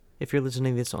If you're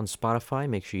listening to this on Spotify,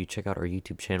 make sure you check out our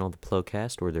YouTube channel, The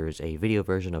Plocast, where there is a video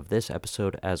version of this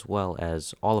episode as well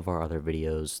as all of our other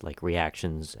videos like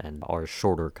reactions and our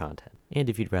shorter content. And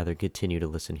if you'd rather continue to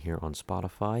listen here on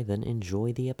Spotify, then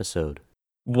enjoy the episode.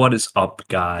 What is up,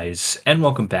 guys? And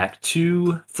welcome back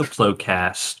to the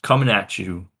Plocast, coming at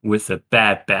you with a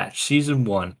Bad Batch Season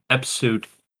 1, Episode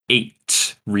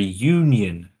 8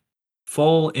 Reunion,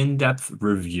 full in-depth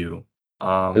review.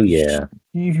 Oh, yeah.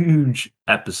 Huge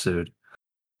episode.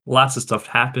 Lots of stuff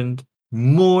happened.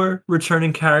 More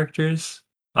returning characters.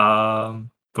 But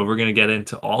we're gonna get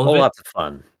into all of it Lots of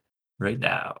fun. right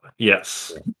now.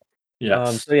 Yes. Yeah.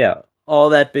 Yes. So yeah, all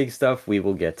that big stuff we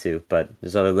will get to, but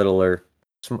there's other littler?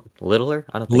 I don't think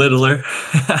that's Littler.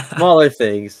 smaller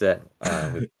things that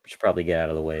we should probably get out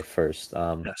of the way first.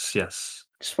 Yes.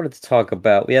 Just wanted to talk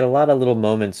about. We had a lot of little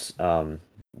moments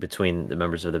between the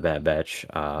members of the Bad Batch.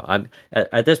 I'm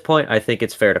at this point, I think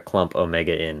it's fair to clump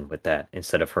Omega in with that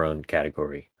instead of her own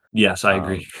category. Yes, I Um,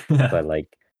 agree. but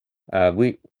like,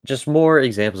 we just more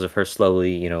examples of her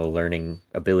slowly, learning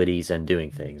abilities and doing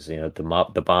things.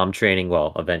 The bomb training.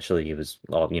 Well, eventually it was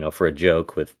all for a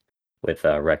joke with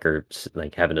Wrecker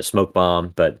like having a smoke bomb,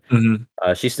 but Mhm.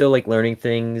 she's still like learning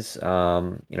things.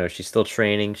 She's still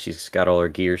training. She's got all her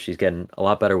gear. She's getting a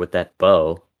lot better with that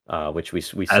bow, which we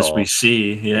As we saw.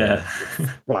 see, Yeah,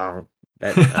 yeah.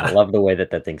 I love the way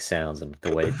that thing sounds and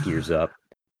the way it gears up.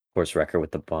 Of course, Wrecker with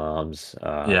the bombs.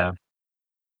 Yeah.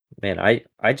 Man,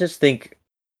 I just think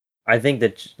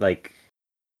that like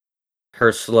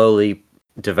her slowly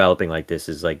developing like this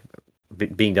is like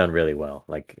being done really well.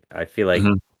 Like I feel like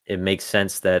Mhm. it makes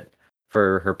sense that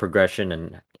for her progression,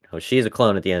 and she is a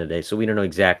clone at the end of the day, so we don't know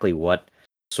exactly what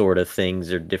sort of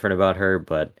things are different about her,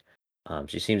 but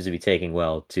she seems to be taking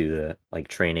well to the like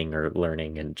training or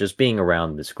learning and just being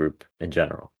around this group in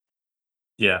general.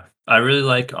 Yeah. I really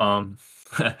like,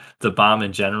 the bomb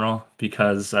in general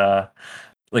because,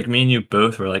 like, me and you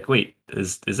both were like, "Wait,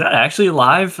 is that actually a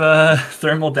live,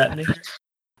 thermal detonator?"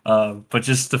 But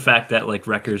just the fact that, like,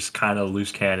 Wrecker's kinda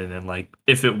loose cannon and, like,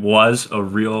 if it was a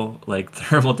real, like,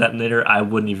 thermal detonator, I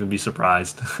wouldn't even be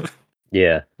surprised.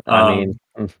 Yeah, I mean,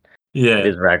 Um, it yeah.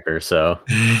 is Rector, so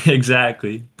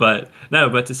Exactly. But no,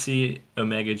 but to see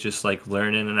Omega just like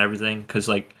learning and everything, because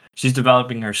like she's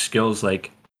developing her skills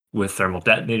like with thermal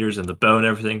detonators and the bow and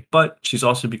everything, but she's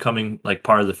also becoming like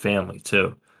part of the family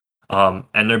too.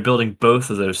 And they're building both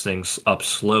of those things up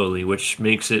slowly, which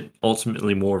makes it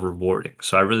ultimately more rewarding.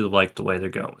 So I really like the way they're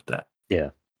going with that.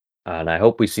 yeah. And I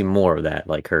hope we see more of that,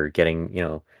 like her getting,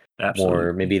 more.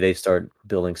 Absolutely. Maybe they start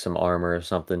building some armor or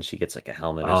something. She gets like a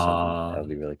helmet or something. That Uh, would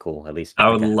be really cool. At least I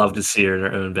get would like a love to helmet. see her in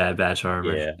her own Bad Batch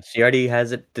armor. Yeah, she already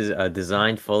has it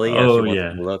designed fully as she Oh wants it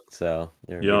yeah. to look. So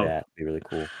there would be Yup. that. It'd be really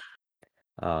cool.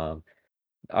 Um,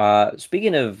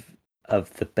 Speaking of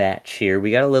the batch here,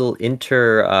 we got a little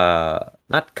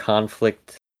not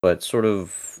conflict, but sort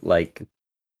of like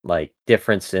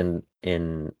difference in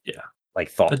Yeah. like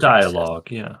The thought process. dialogue.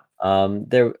 Yeah.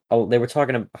 They were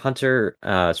talking about Hunter,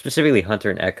 specifically Hunter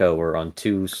and Echo were on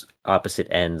two opposite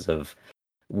ends of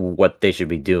what they should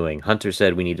be doing. Hunter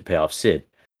said we need to pay off Sid.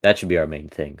 That should be our main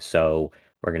thing. So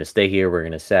we're gonna stay here. We're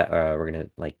gonna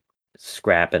like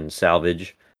scrap and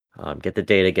salvage, get the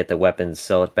data, get the weapons,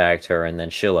 sell it back to her, and then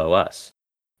she'll owe us.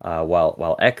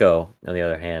 While Echo, on the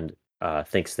other hand,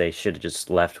 thinks they should have just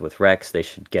left with Rex. They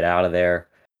should get out of there,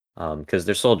 because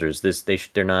they're soldiers.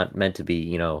 They're not meant to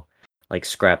be, like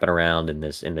scrapping around in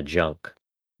the junk.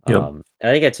 Yep.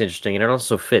 I think that's interesting, and it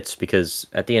also fits because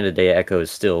at the end of the day, Echo is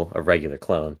still a regular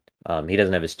clone. He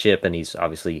doesn't have his chip, and he's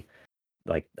obviously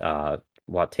like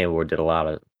Wat Tambor did a lot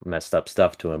of messed up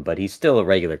stuff to him, but he's still a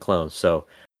regular clone. So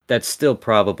that's still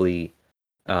probably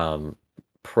um,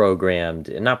 programmed,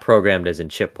 and not programmed as in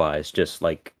chip wise, just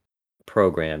like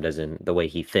programmed as in the way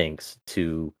he thinks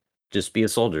to just be a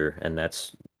soldier, and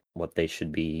that's what they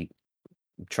should be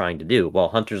trying to do. While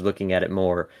Hunter's looking at it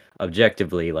more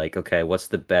objectively, like, okay, what's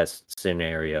the best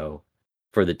scenario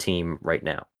for the team right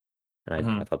now? And I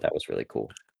Mhm. thought that was really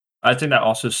cool. I think that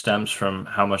also stems from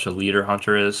how much a leader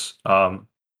Hunter is.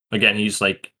 Again, he's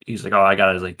like, oh, I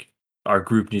gotta like our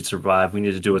group needs to survive. We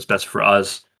need to do what's best for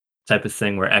us, type of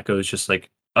thing. Where Echo is just like,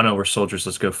 oh no, we're soldiers.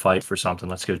 Let's go fight for something.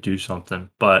 Let's go do something.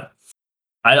 But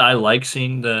I like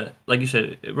seeing the like you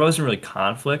said, it wasn't really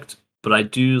conflict, but I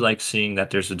do like seeing that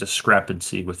there's a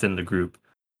discrepancy within the group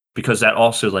because that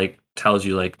also like tells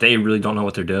you like they really don't know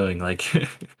what they're doing. Like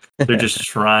they're just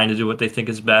trying to do what they think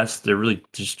is best. They're really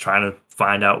just trying to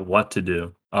find out what to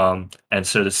do. And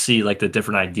so to see like the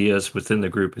different ideas within the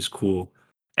group is cool.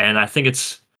 And I think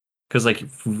it's because like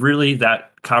really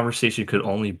that conversation could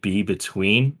only be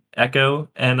between Echo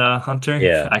and Hunter.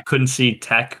 Yeah, I couldn't see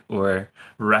Tech or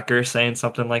Wrecker saying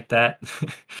something like that.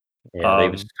 yeah, they would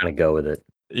um, just kinda go with it.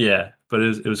 yeah, but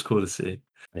it was cool to see.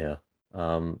 Yeah.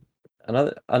 Um,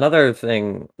 another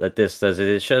thing that this does is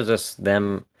it shows us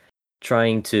them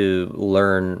trying to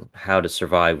learn how to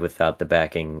survive without the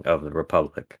backing of the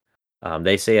Republic.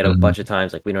 They say it a bunch of Mhm.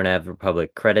 times, like we don't have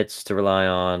Republic credits to rely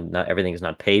on. Not everything is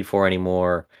not paid for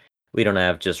anymore. We don't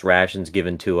have just rations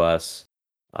given to us.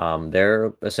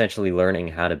 They're essentially learning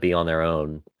how to be on their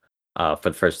own for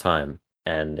the first time,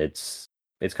 and it's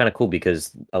kind of cool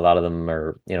because a lot of them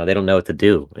are, they don't know what to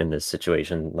do in this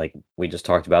situation. Like we just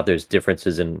talked about, there's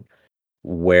differences in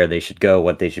where they should go,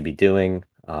 what they should be doing,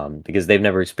 because they've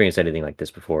never experienced anything like this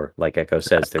before. Like Echo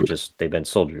says, they've been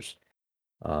soldiers.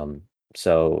 Um,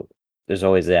 so there's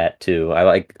always that too.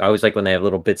 I always like when they have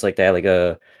little bits like that, like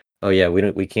oh yeah,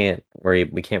 we can't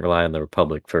rely on the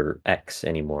Republic for X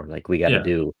anymore. Like Yeah. we got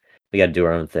to do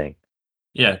our own thing.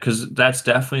 Yeah, because that's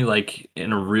definitely like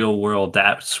in a real world,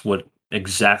 that's what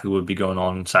exactly would be going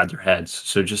on inside their heads.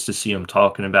 So just to see them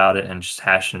talking about it and just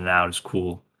hashing it out is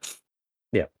cool.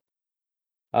 Yeah.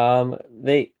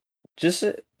 They just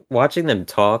watching them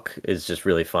talk is just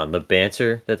really fun. The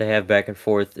banter that they have back and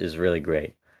forth is really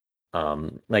great.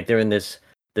 Like they're in this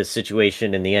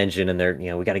situation in the engine, and they're,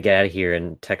 we got to get out of here.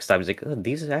 And Tech Stop is like, oh,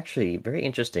 these are actually very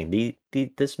interesting.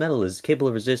 This metal is capable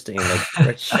of resisting. And like,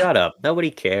 right, shut up,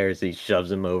 nobody cares. He shoves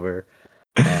him over.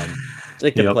 It's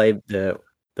like to Yep. play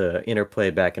the interplay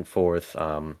back and forth.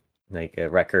 Like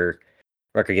Wrecker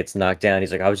gets knocked down.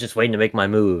 He's like, I was just waiting to make my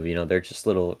move. They're just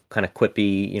little kind of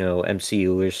quippy,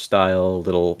 MCU-ish style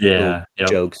little Yeah. Yep.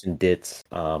 jokes and dits.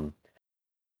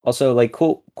 Also, like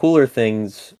cooler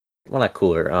things, well, not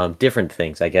cooler, different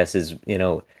things, I guess, is,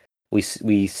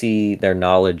 we see their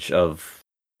knowledge of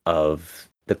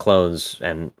the clones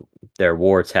and their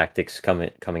war tactics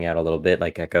coming out a little bit.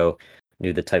 Like Echo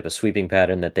knew the type of sweeping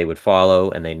pattern that they would follow,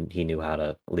 and then he knew how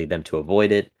to lead them to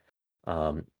avoid it.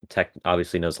 Tech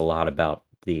obviously knows a lot about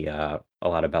the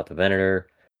Venator.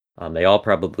 They all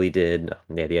probably did.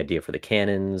 They had the idea for the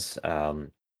cannons.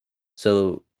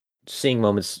 So seeing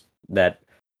moments that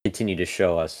continue to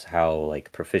show us how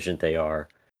like proficient they are,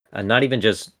 and not even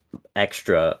just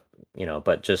extra,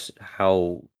 but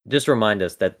just remind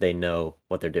us that they know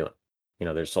what they're doing.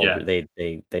 They're Yeah. soldiers.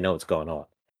 They know what's going on.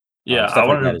 Yeah. Stuff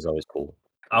like that is always cool.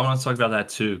 I want to talk about that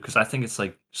too because I think it's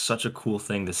like such a cool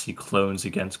thing to see clones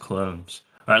against clones,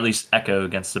 or at least Echo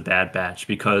against the Bad Batch,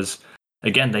 because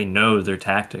again they know their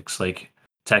tactics. Like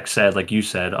Tech said, like you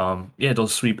said, yeah, they'll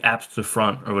sweep apps to the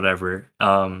front or whatever,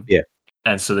 Yeah,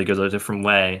 and so they go a different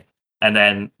way, and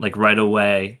then like right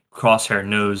away, Crosshair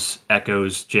knows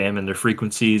Echo's jamming their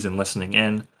frequencies and listening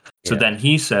in. So yeah, then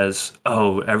he says,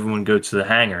 "Oh, everyone go to the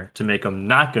hangar," to make them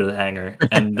not go to the hangar,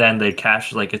 and then they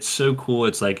cash. Like it's so cool.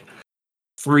 It's like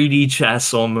 3D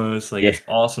chess almost. Like yeah, it's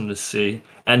awesome to see.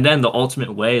 And then the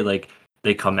ultimate way, like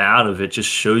they come out of it, just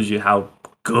shows you how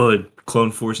good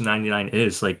Clone Force 99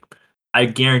 is. Like I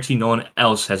guarantee no one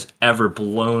else has ever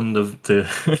blown the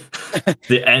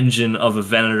the engine of a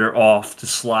Venator off to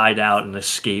slide out and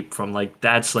escape from like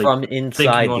that's like from thinking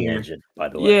inside on the your engine, by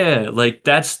the way. yeah, like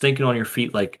that's thinking on your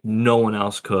feet like no one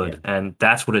else Yeah, could. And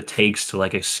that's what it takes to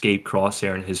like escape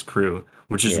Crosshair and his crew,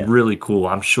 which is yeah, really cool.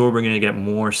 I'm sure we're gonna get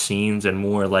more scenes and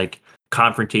more like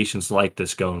confrontations like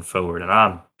this going forward, and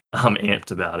I'm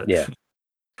amped about it. yeah.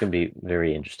 Gonna be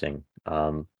very interesting.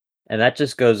 And that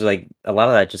just goes like a lot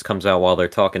of that just comes out while they're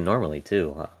talking normally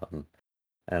too.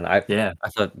 And Yeah. I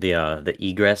thought the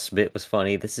egress bit was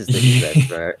funny. This is the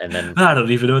egress, right? And then I don't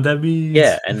even know what that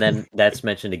yeah, means. and then that's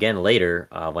mentioned again later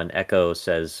when Echo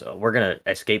says we're gonna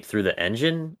escape through the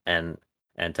engine, and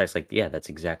Tech's like, yeah, that's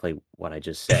exactly what I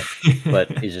just said.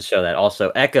 But he's just showing that also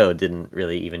Echo didn't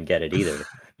really even get it either.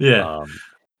 Yeah. Um,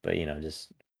 but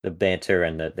just the banter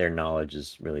and their knowledge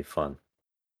is really fun.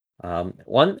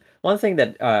 One thing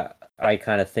that I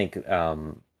kind of think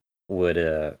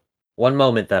would one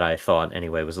moment that I thought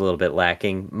anyway was a little bit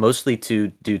lacking, mostly to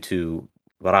due to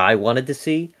what I wanted to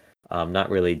see, not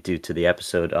really due to the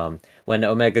episode. When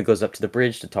Omega goes up to the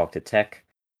bridge to talk to Tech,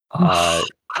 uh,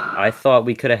 I thought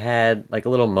we could have had like a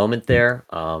little moment there,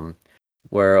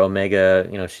 where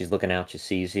Omega, she's looking out, she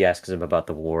sees, he asks him about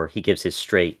the war, he gives his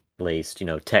straight laced,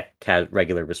 Tech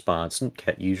regular response,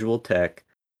 usual Tech.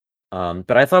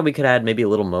 But I thought we could add maybe a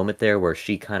little moment there where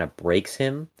she kind of breaks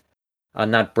him.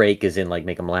 Not break as in like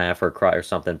make him laugh or cry or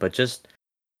something, but just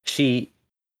she,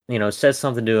 says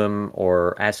something to him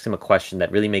or asks him a question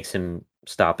that really makes him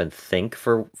stop and think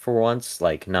for once,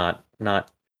 like not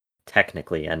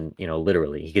technically and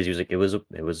literally, because he was like it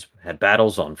was had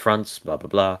battles on fronts, blah blah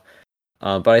blah.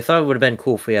 But I thought it would have been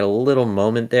cool if we had a little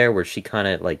moment there where she kind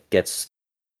of like gets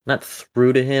not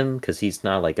through to him because he's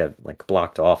not like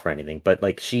blocked off or anything, but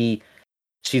like she's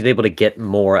able to get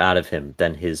more out of him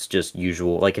than his just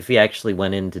usual. Like if he actually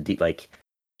went into like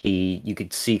you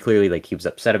could see clearly like he was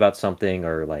upset about something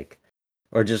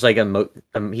or just like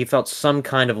he felt some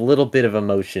kind of little bit of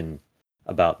emotion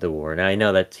about the war. And I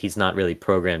know that he's not really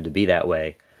programmed to be that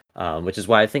way, which is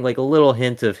why I think like a little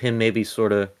hint of him maybe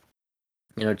sort of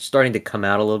starting to come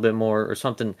out a little bit more or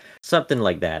something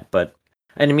like that. But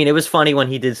and I mean, it was funny when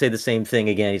he did say the same thing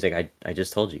again. He's like, I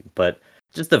just told you. But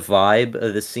just the vibe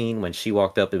of the scene when she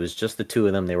walked up, it was just the two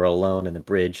of them. They were alone in the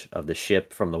bridge of the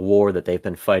ship from the war that they've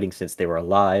been fighting since they were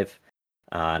alive.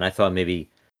 And I thought maybe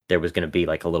there was going to be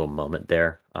like a little moment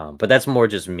there. But that's more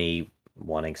just me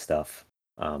wanting stuff.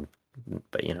 Um,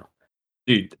 but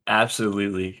Dude,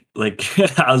 absolutely. Like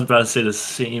I was about to say the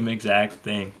same exact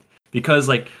thing because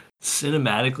like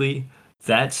cinematically,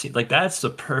 that's the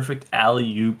perfect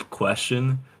alley oop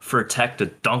question for Tech to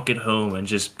dunk it home and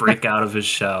just break out of his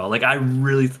shell. Like I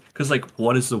really, because like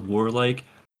what is the war like?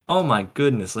 Oh my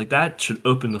goodness, like that should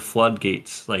open the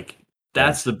floodgates. Like yeah,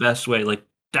 that's the best way. Like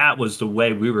that was the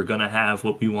way we were gonna have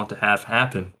what we want to have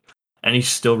happen. And he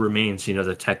still remains,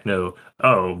 the techno.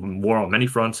 Oh, war on many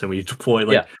fronts, and we deploy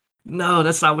yeah, like no,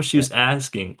 that's not what she yeah, was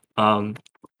asking.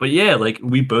 But yeah, like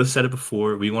we both said it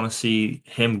before, we want to see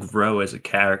him grow as a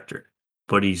character,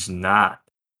 but he's not.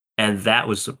 And that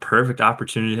was the perfect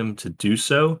opportunity for him to do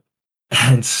so,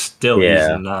 and still he's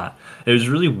yeah, not. It was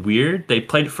really weird. They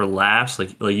played it for laughs,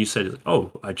 like you said, like,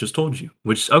 oh, I just told you,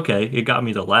 which okay, it got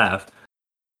me to laugh.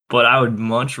 But I would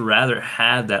much rather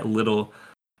have that little,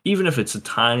 even if it's a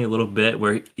tiny little bit,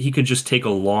 where he could just take a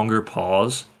longer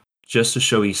pause just to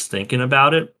show he's thinking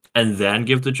about it and then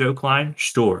give the joke line.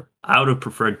 Sure, I would have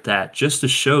preferred that just to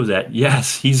show that,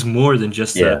 yes, he's more than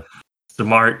just yeah, a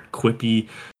smart, quippy,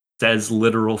 says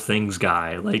literal things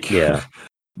guy. Like, yeah,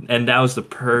 and that was the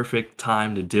perfect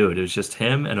time to do it. It was just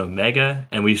him and Omega,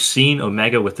 and we've seen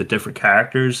Omega with the different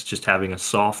characters just having a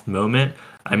soft moment.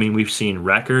 I mean, we've seen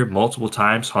Wrecker multiple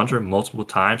times, Hunter multiple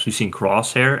times. We've seen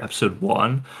Crosshair, episode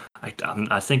one.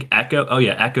 I think Echo. Oh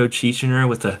yeah, Echo Cheesener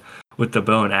with the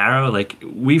bow and arrow. Like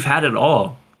we've had it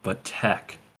all, but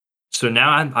Tech. So now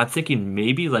I'm thinking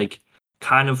maybe like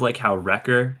kind of like how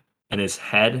Wrecker and his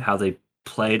head, how they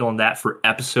played on that for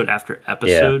episode after yeah.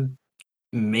 episode.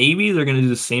 Maybe they're gonna do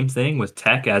the same thing with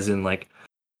Tech, as in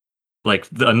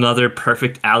another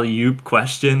perfect alley oop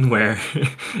question where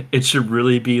it should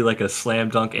really be like a slam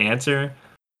dunk answer,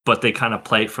 but they kind of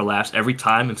play it for laughs every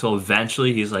time until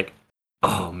eventually he's like,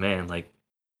 "Oh man, like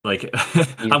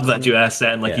I'm glad you asked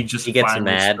that," and like Yeah, he he just gets finally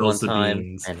mad spills one the time,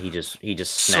 beans. and he just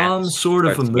Some snaps, sort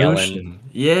of starts yelling. emotion,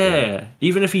 Yeah, yeah.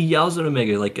 Even if he yells at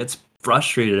Omega, like gets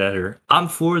frustrated at her, I'm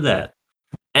for yeah, that.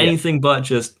 yeah, Anything but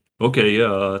just okay,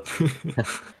 yeah.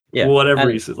 yeah, Whatever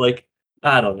he and said, like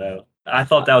I don't know. I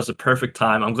thought uh, that was the perfect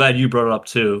time. I'm glad you brought it up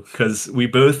too, because we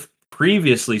both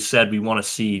previously said we want to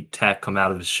see Tech come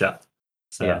out of his shell.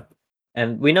 yeah, So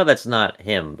and we know that's not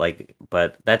him. Like,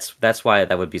 but that's why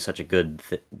that would be such a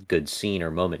good scene or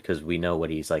moment because we know what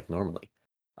he's like normally.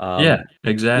 yeah, Um,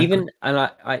 exactly. even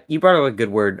and you brought up a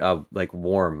good word, like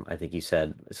warm. I think you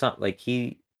said it's not like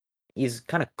he's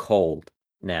kind of cold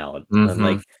now, and Hmm.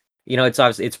 like it's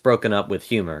obviously it's broken up with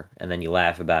humor, and then you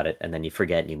laugh about it, and then you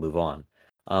forget and you move on.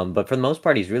 But for the most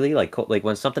part, he's really like cold. Like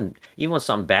even when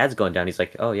something bad's going down, he's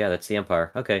like, "Oh yeah, that's the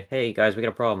Empire. Okay, hey guys, we got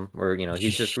a problem." Or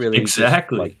he's just really just like,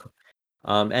 Exactly.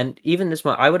 and even this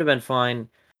one, I would have been fine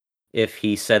if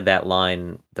he said that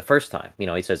line the first time.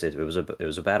 He says it was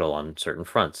a battle on certain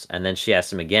fronts, and then she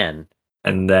asks him again,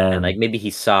 And and like then maybe he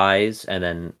sighs, and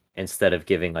then instead of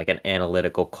giving like an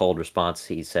analytical cold response,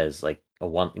 he says like a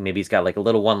one. Maybe he's got like a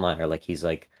little one liner, like he's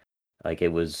like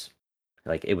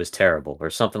it was terrible or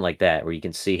something like that, where you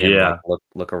can see him like yeah,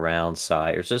 look around,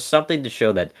 sigh, or just something to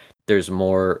show that there's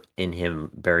more in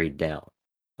him buried down.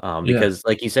 yeah, Because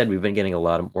like you said, we've been getting a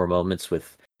lot of more moments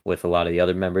with a lot of the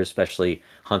other members, especially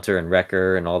Hunter and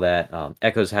Wrecker and all that.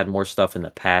 Echo's had more stuff in the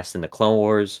past in the Clone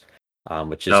Wars,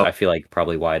 which is I yep, feel like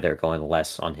probably why they're going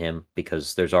less on him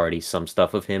because there's already some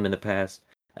stuff of him in the past,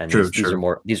 and true,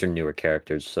 true. these are newer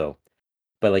characters. So,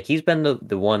 but like he's been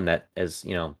the one that is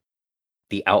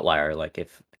the outlier. Like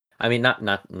if I mean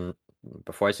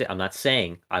before I say I'm not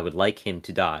saying I would like him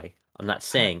to die. I'm not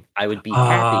saying I would be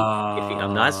happy if he.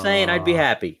 I'm not saying I'd be Ah,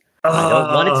 happy. I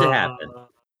don't want it to happen. ah,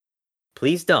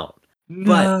 Please don't.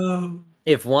 But no.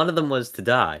 if one of them was to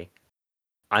die,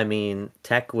 I mean,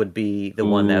 Tech would be the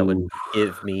one that would Ooh,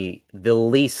 give me the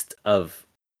least of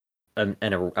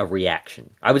a reaction.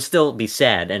 I would still be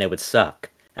sad and it would suck,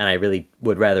 and I really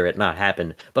would rather it not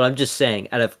happen. But I'm just saying,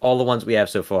 out of all the ones we have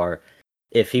so far,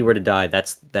 if he were to die,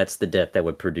 that's the death that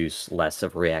would produce less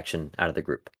of a reaction out of the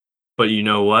group. But you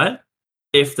know what?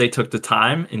 If they took the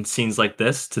time in scenes like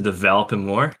this to develop him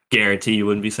more, guarantee you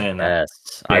wouldn't be saying that.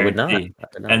 Yes, I would not. Guarantee. I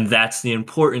would not. And that's the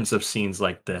importance of scenes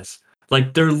like this.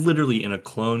 Like, they're literally in a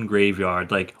clone graveyard,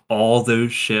 like, all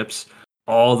those ships,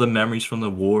 all the memories from the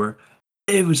war.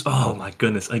 It was, oh my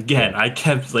goodness. Again, Yeah, I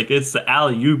kept, like, it's the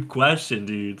alley-oop question,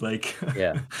 dude. Like,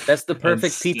 yeah. That's the and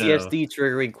perfect so, PTSD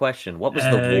triggering question. What was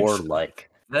the war ex like?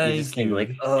 You just thank think like,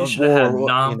 you. He should have had war, you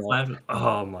know? non-flash.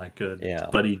 Oh my goodness. Yeah.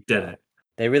 But he Uh, didn't.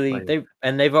 they really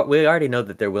Like, we already know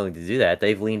that they're willing to do that.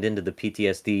 They've leaned into the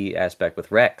PTSD aspect with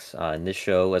Rex in this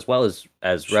show as well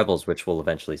as Rebels, which we'll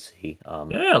eventually see. yeah,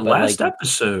 But like last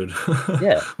episode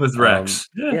yeah, with Rex.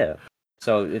 Yeah. yeah.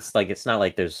 So it's not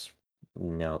like there's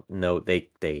no they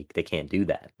can't do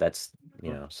that. That's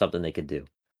something they could do.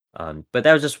 But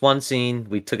that was just one scene.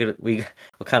 We took it. We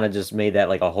kind of just made that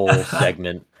like a whole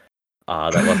segment.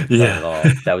 That wasn't planned Yeah. at all.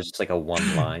 That was just like a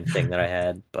one line thing that I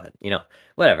had. But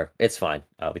whatever. It's fine.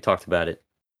 We talked about it,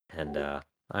 and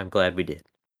I'm glad we did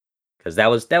because that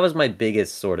was my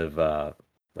biggest sort of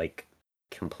like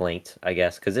complaint, I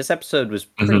guess, because this episode was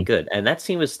pretty Mhm. good and that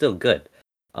scene was still good.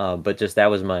 But just that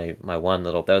was my one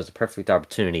little that was the perfect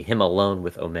opportunity. Him alone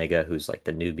with Omega, who's like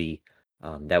the newbie.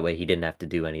 That way he didn't have to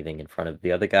do anything in front of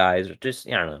the other guys or just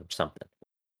I don't know something.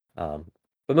 Um,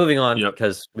 but moving on Yep.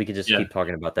 because we could just Yeah. keep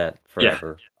talking about that Yeah.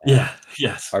 forever. Yeah.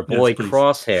 Yes. Our Yes, boy please.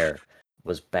 Crosshair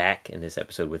was back in this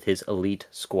episode with his elite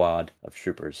squad of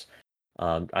troopers.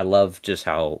 I love just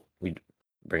how we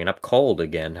bringing up Cold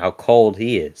again, how cold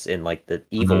he is in like the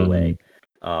evil Mhm. way.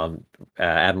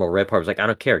 Admiral Redpart was like, "I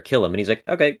don't care, kill him," and he's like,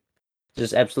 "Okay."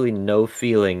 Just absolutely no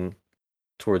feeling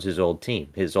towards his old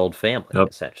team, his old family, Yep.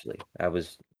 essentially. I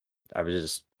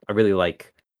really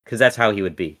like because that's how he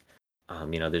would be.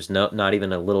 There's not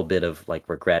even a little bit of like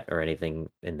regret or anything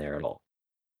in there at all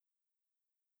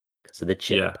because of the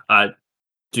Yeah. chip.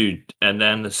 Dude, and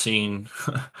then the scene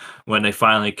when they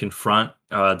finally confront,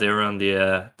 they were on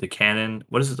the cannon.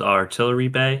 What is it? The artillery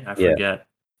bay? I Yeah, forget. With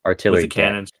artillery the deck,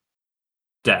 cannons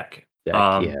deck. deck.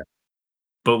 Yeah,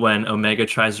 But when Omega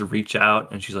tries to reach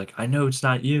out and she's like, "I know it's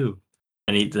not you,"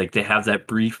 and they have that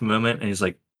brief moment, and he's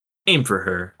like, "Aim for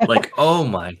her." Like, oh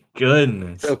my so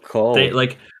goodness. They cold.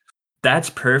 like That's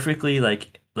perfectly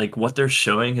like what they're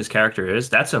showing his character is.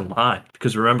 That's in line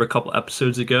because remember a couple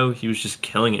episodes ago he was just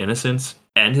killing innocents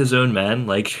and his own men.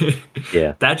 Like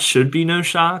Yeah, that should be no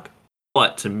shock.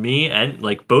 But to me and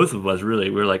like both of us, really,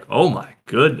 we are like, oh my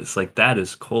goodness, like that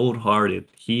is cold hearted.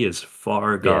 He is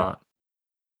far yeah. gone.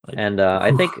 Like, And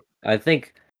whew. I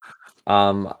think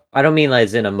I don't mean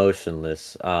as in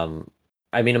emotionless.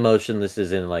 I mean emotionless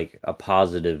is in like a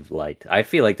positive light. I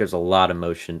feel like there's a lot of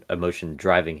emotion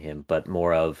driving him, but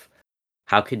more of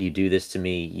how could you do this to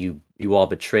me? You all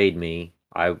betrayed me.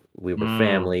 We were Mm,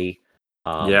 family.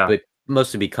 yeah, But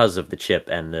mostly because of the chip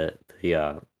and the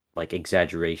like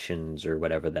exaggerations or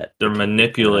whatever that the they're kid was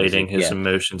manipulating pronouncing. his Yeah,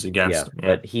 emotions yeah, against him.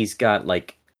 Yeah. but he's got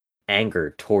like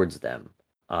anger towards them.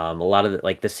 A lot of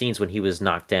the scenes when he was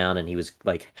knocked down and he was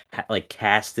like like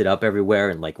casted up everywhere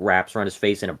and like wraps around his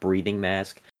face in a breathing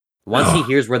mask. Once he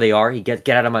hears where they are, he get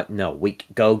out of my no, we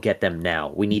go get them now.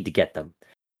 We need to get them.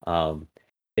 Um,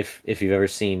 if you've ever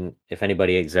seen if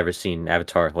anybody has ever seen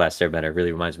Avatar: The Last Airbender, it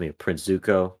really reminds me of Prince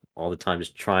Zuko all the time,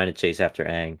 just trying to chase after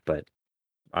Aang. But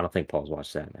I don't think Paul's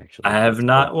watched that I actually. have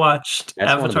not watched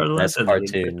That's one of Avatar: the The Last best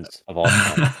Airbender. cartoons of all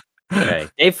time. Okay,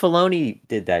 Dave Filoni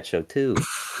did that show too.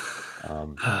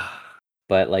 Um,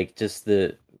 but like just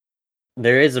there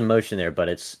is emotion there, but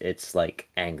it's like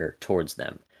anger towards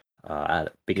them,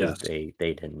 because Yes.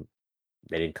 they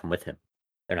didn't come with him.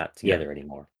 They're not Yeah. together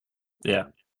anymore. Yeah.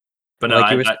 Um, But but no,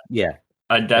 like you were, yeah,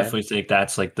 I okay, definitely think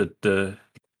that's like the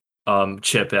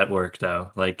chip at work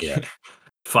though. Like yeah,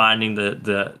 finding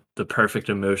the perfect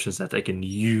emotions that they can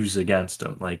use against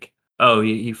him. Like, oh,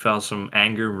 he felt some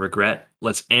anger and regret.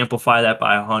 Let's amplify that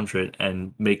by 100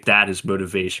 and make that his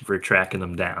motivation for tracking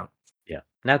them down. yeah.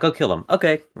 Now go kill him.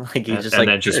 Okay, like he's just And like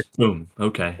then sure, just boom.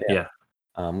 Okay. yeah.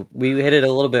 Yeah. We hit it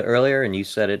a little bit earlier, and you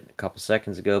said it a couple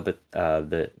seconds ago, but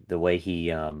the way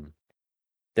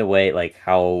the way like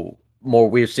how more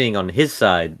we're seeing on his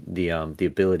side the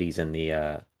abilities and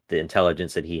the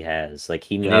intelligence that he has. Like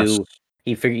Yes.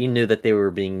 he knew that they were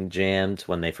being jammed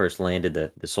when they first landed.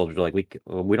 The soldiers were like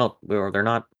we don't they're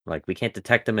not like we can't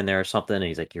detect them in there or something. And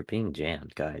he's like you're being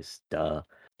jammed, guys. Duh.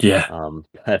 Yeah.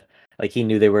 But like he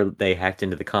knew they hacked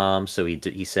into the comms, so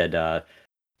he said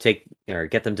take or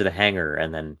get them to the hangar,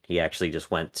 and then he actually just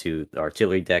went to the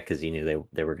artillery deck because he knew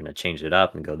they were going to change it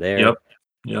up and go Yep. there.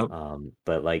 Yep.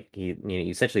 But like he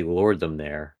essentially lured them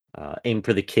there. Aim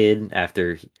for the kid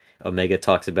after Omega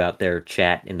talks about their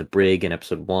chat in the brig in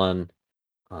episode 1.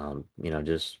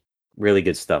 Just really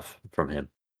good stuff from him.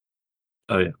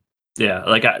 Oh yeah. Yeah,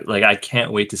 I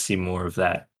can't wait to see more of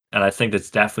that. And I think that's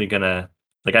definitely gonna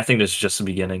I think this is just the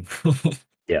beginning.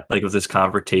 Yeah, Like with this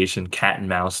confrontation, cat and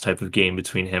mouse type of game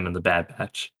between him and the Bad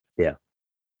Batch. yeah.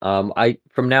 I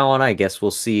From now on, I guess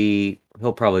we'll see.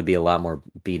 He'll probably be a lot more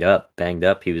beat up, banged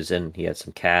up. He had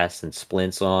some casts and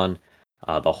splints on.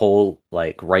 The whole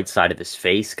like right side of his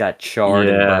face got charred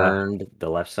and Yeah. burned. The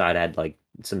left side had like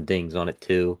some dings on it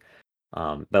too.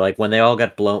 But like when they all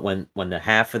got blown, when the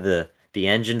half of the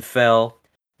engine fell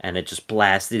and it just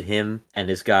blasted him and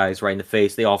his guys right in the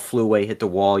face, they all flew away, hit the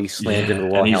wall. He slams into Yeah,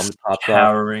 the wall, and he's helmet pops off.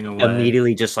 cowering away.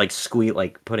 Immediately, just like squeal,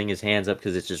 like putting his hands up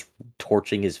because it's just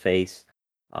torching his face.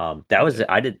 Yeah. That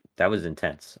was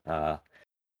intense.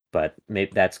 But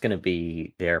maybe that's gonna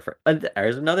be there for. And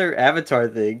there's another Avatar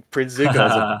thing. Prince Zuko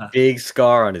has a big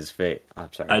scar on his face.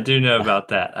 I'm sorry. I do know about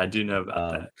that. I do know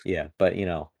about that. Yeah, but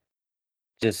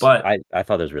just But I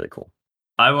thought that was really cool.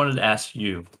 I wanted to ask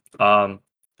you, um,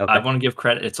 I Okay. wanna give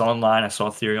credit, it's online, I saw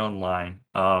a theory online,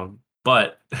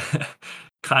 but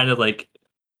kind of like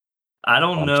I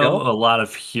don't know Bombshell? a lot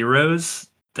of heroes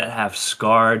that have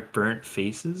scarred, burnt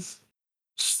faces.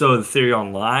 So the theory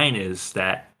online is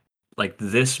that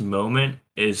this moment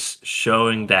is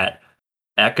showing that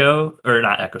Echo or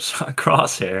not Echo, sorry,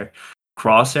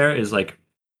 Crosshair is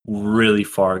really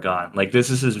far gone. Like this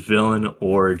is his villain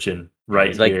origin Yeah, right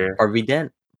he's like here. Harvey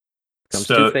Dent comes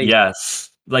So Two-Face. yes,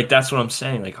 that's what I'm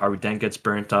saying. Like Harvey Dent gets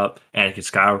burnt up, Anakin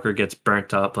Skywalker gets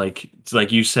burnt up. Like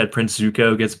you said, Prince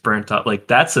Zuko gets burnt up. Like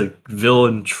that's a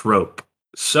villain trope.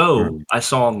 So Mm. I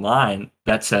saw online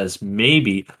that says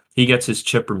maybe he gets his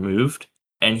chip removed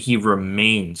and he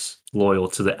remains loyal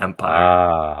to the Empire.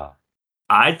 Ah,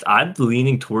 I'm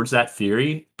leaning towards that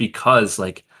theory because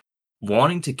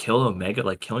wanting to kill Omega,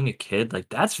 like killing a kid, like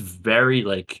that's very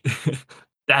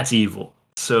that's evil.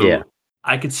 yeah. So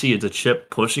I could see the chip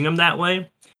pushing him that way.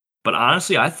 But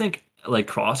honestly, I think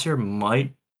Crosshair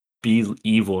might be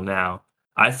evil now.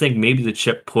 I think maybe the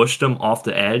chip pushed him off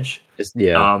the edge. Just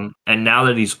yeah. And now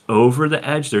that he's over the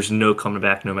edge, there's no coming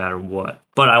back no matter what.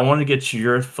 But I want to get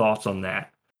your thoughts on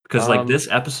that. Because Um, this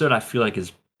episode I feel like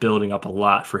is building up a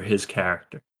lot for his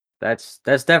character. that's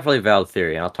definitely a valid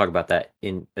theory, and I'll talk about that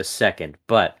in a second.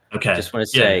 But Okay. just want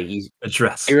to Yeah. say,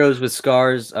 Address. heroes with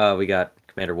scars. We got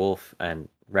Commander Wolf and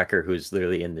Wrecker, who's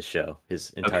literally in the show. His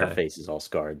entire Okay. face is all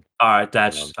scarred. Alright,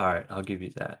 that's Um, alright, I'll give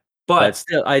you that. but But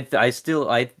still, I do you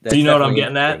that's know what I'm definitely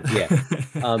getting at?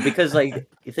 interesting. Yeah. Because like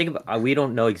you think about, we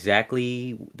don't know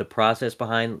exactly the process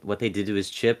behind what they did to his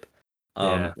chip,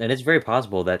 Yeah. and it's very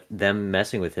possible that them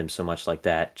messing with him so much like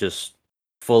that just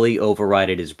fully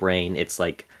overrided his brain. It's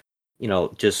like,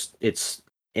 just it's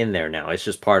in there now. It's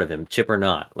just part of him, chip or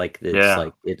not. Like it's Yeah.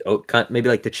 like maybe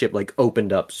like the chip like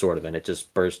opened up sort of, and it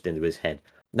just burst into his head.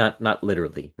 Not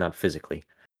literally, not physically.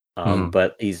 Mhm.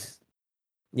 But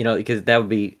because that would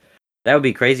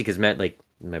be crazy. Because Matt, like,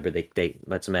 remember they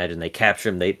let's imagine they capture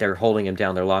him. They're holding him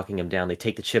down. They're locking him down. They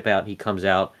take the chip out. He comes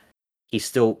out. He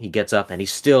gets up and he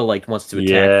still like wants to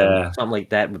attack them. Yeah. Something like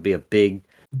that would be a big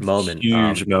moment.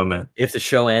 Huge moment. If the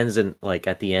show ends and like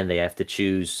at the end they have to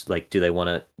choose, like, do they want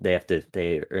to?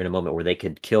 They are in a moment where they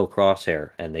could kill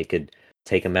Crosshair and they could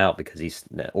take him out because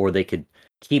or they could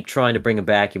keep trying to bring him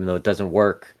back even though it doesn't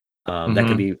work. That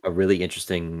could Mhm. be a really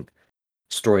interesting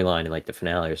storyline in like the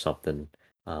finale or something.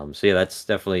 So yeah, that's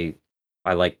definitely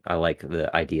I like the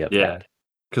idea of Yeah. that.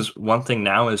 Because one thing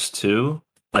now is too,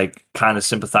 kinda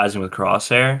sympathizing with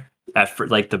Crosshair.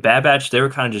 The Bad Batch, they were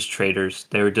kinda just traitors.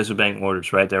 They were disobeying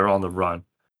orders, right? They were on the run.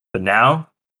 But now,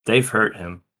 they've hurt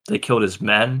him. They killed his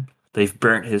men, they've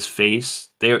burnt his face,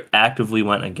 they actively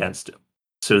went against him.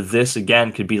 So this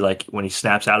again could be like when he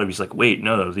snaps out of he's like, "Wait,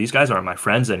 no, these guys aren't my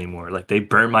friends anymore. Like, they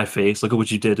burnt my face. Look at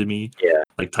what you did to me." Yeah.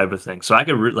 Type of thing. So I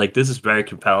could this is very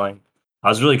compelling. I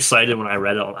was really excited when I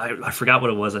read it. I forgot what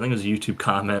it was. I think it was a YouTube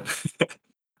comment.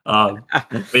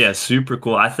 But yeah, super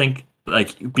cool. I think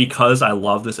because I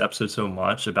love this episode so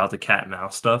much about the cat and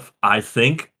mouse stuff. I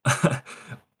think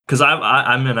because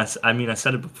I mean I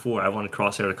said it before. I wanted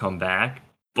Crosshair to come back,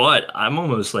 but I'm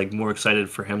almost more excited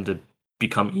for him to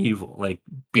become evil,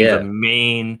 be the Yeah,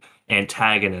 main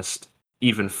antagonist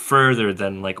even further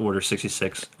than Order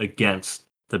 66 against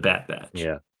the Bad Batch.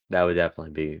 yeah, that would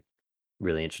definitely be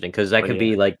really interesting because that But could yeah,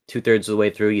 be like 2/3 of the way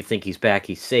through. You think he's back,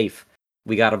 he's safe.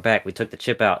 We got him back. We took the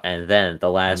chip out, and then the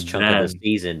last and chunk of the then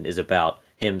season is about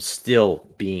him still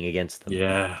being against them.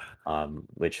 yeah,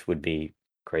 Which would be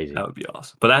that crazy. would be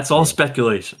awesome. But that's all Yeah,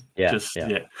 speculation. yeah, Just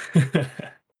yeah. yeah.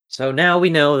 So now we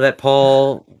know that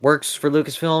Paul works for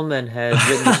Lucasfilm and has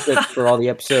written the scripts for all the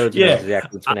episodes and knows Yeah,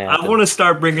 exactly what's I, gonna I happen. want to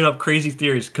start bringing up crazy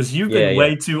theories because you've Yeah, been yeah.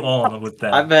 way too on with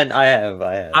that. I have.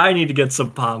 I need to get some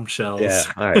Yeah. bombshells.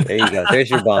 All right, there you go. There's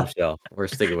your bombshell. We're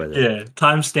sticking with it. Yeah,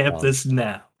 timestamp Um, this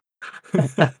now.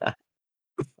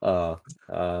 uh,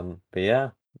 but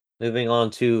yeah, moving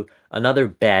on to another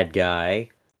bad guy,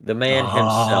 the man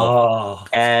himself, Oh,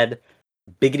 Cad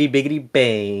Biggity Biggity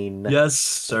Bane. yes,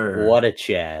 sir. What a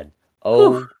Chad.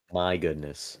 Whew. Oh my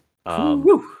goodness. Whew, Um,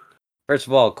 whew. First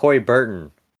of all, Corey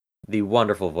Burton, the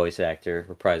wonderful voice actor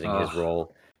reprising his Oh,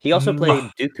 role. He also mwah.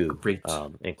 played Dooku Great.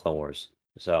 in Clone Wars.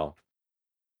 So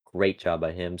great job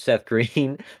by him. Seth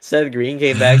Green. Seth Green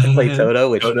came back to play Toto,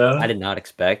 which I Yoda, did not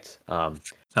expect. that I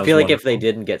was feel like if they wonderful.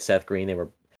 didn't get Seth Green,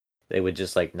 they would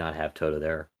just like not have Toto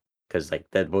there because like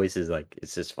that voice is like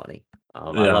it's just funny. I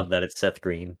Yeah. love that it's Seth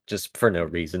Green just for no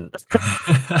reason.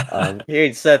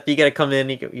 Here, Seth, you gotta come in.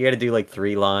 You gotta do like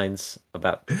 3 lines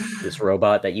about this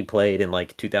robot that you played in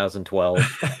like 2012.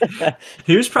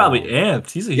 He was probably um,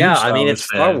 amped. He's a yeah, huge I Star mean Wars it's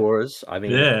Star fan. Wars. I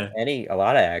mean, Yeah. a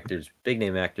lot of actors, big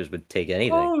name actors, would take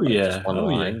anything, Oh, like just yeah. one Oh,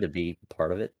 yeah. line to be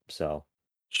part of it. So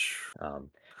um,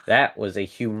 that was a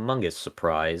humongous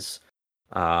surprise.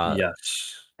 Uh,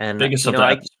 Yes. and Biggest you of know, the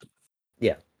I episode.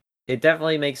 yeah, it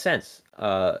definitely makes sense.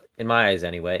 In my eyes,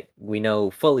 anyway. We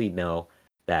fully know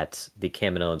that the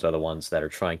Kaminoans are the ones that are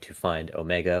trying to find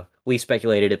Omega. We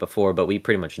speculated it before, but we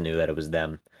pretty much knew that it was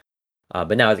them.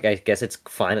 But now I guess it's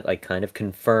fine, like kind of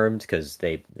confirmed because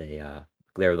they're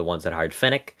the ones that hired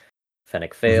Fennec.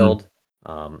 Fennec Mhm. failed.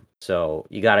 So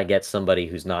you got to get somebody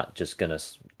who's not just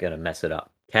gonna mess it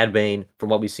up. Cad Bane, from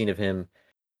what we've seen of him,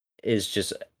 is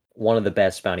just one of the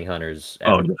best bounty hunters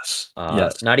Oh, ever. yes.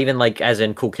 Yes. Not even like as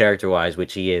in cool character wise,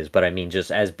 which he is, but I mean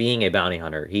just as being a bounty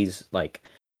hunter, he's like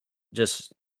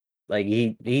just like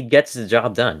he gets the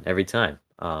job done every time.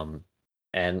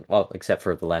 And well, except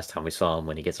for the last time we saw him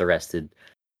when he gets arrested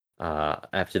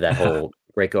after that whole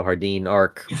Reiko Hardin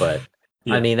arc. But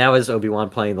I Yeah. mean, that was Obi-Wan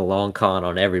playing the long con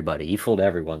on everybody. He fooled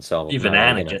everyone, so I'm Even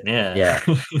not really gonna. Anakin, yeah.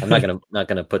 Yeah, I'm not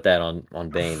gonna put that on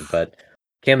Bane. But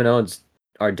Kaminoans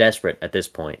are desperate at this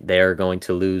point. They are going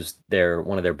to lose their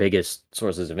one of their biggest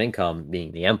sources of income,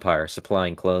 being the Empire.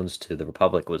 Supplying clones to the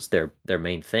Republic was their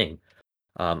main thing.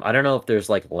 I don't know if there's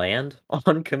like land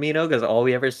on Camino because all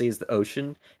we ever see is the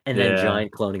ocean and then Yeah.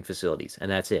 giant cloning facilities, and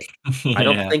that's it. I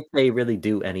don't Yeah. think they really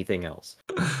do anything else.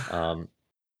 Um,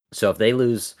 so if they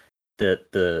lose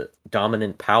the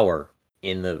dominant power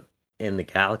in the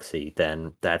galaxy,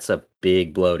 then that's a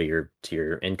big blow to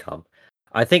your income.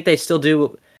 I think they still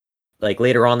do like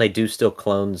later on they do still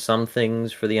clone some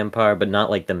things for the Empire, but not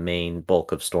like the main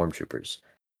bulk of stormtroopers.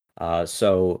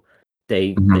 So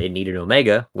Mhm. they need an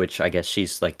Omega, which I guess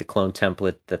she's like the clone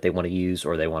template that they want to use,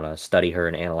 or they want to study her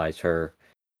and analyze her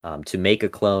to make a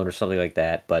clone or something like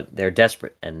that. But they're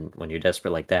desperate, and when you're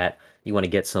desperate like that, you want to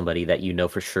get somebody that you know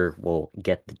for sure will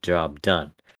get the job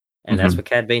done. And that's Mhm. what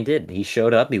Cad Bane did. He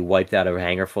showed up, he wiped out a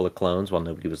hangar full of clones while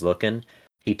nobody was looking.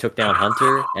 He took down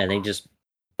Hunter, and they just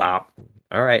bop.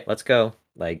 All right, let's go.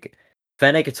 Like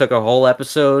Fennec, it took a whole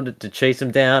episode to chase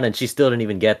him down, and she still didn't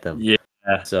even get them. Yeah.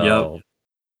 Yep. So,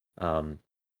 um,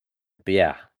 but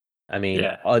yeah, I mean,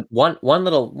 Yeah. one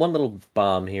little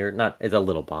bomb here, not it's a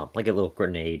little bomb, like a little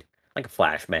grenade, like a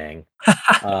flashbang.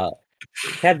 Uh,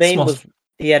 Cad Bane Small. was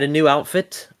he had a new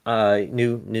outfit,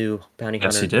 new bounty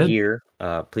Yes, he hunter did. gear.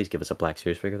 Please give us a Black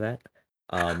Series figure of that.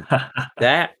 Um,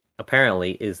 that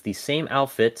apparently is the same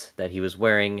outfit that he was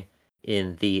wearing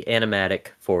in the animatic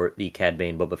for the Cad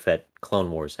Bane Boba Fett Clone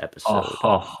Wars Oh, episode.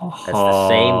 ho, ho, That's the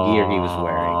same gear he was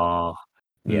wearing. ho.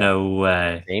 Yeah. No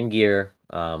way. Same gear.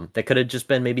 That could have just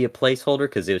been maybe a placeholder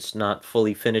because it's not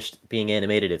fully finished being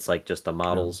animated. It's like just the True.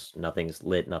 models. Nothing's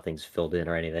lit, nothing's filled in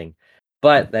or anything.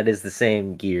 But that is the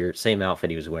same gear, same outfit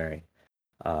he was wearing.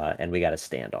 And we got a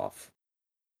standoff.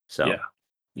 Yeah. So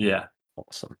Yeah.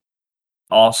 awesome.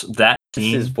 Also, that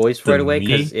His scene voice to right away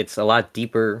because me, it's a lot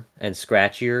deeper and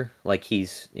scratchier. Like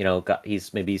he's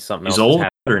maybe something he's else has older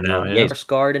happened to now, him. Yeah, yeah. he's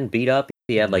scarred and beat up.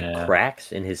 He had like Yeah.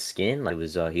 cracks in his skin. Like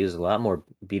he was a lot more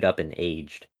beat up and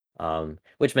aged.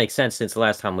 Which makes sense since the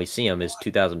last time we see him is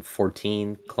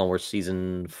 2014 Clone Wars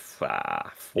season Yeah.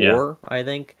 4, I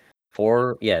think.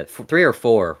 4, yeah, 3 or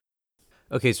 4.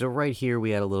 Okay, so right here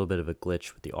we had a little bit of a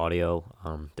glitch with the audio.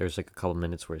 There's like a couple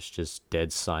minutes where it's just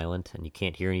dead silent and you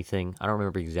can't hear anything. I don't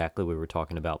remember exactly what we were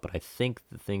talking about, but I think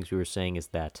the things we were saying is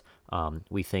that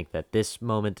we think that this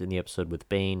moment in the episode with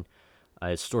Bane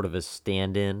is sort of a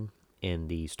stand-in in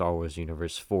the Star Wars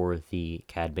universe for the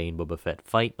Cad Bane Boba Fett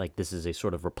fight. Like this is a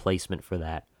sort of replacement for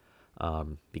that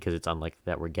because it's unlikely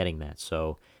that we're getting that.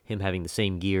 So him having the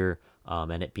same gear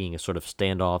and it being a sort of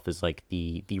standoff is like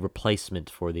the replacement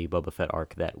for the Boba Fett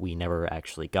arc that we never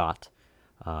actually got.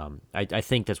 I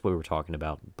think that's what we were talking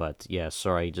about, but yeah,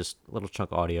 sorry, just a little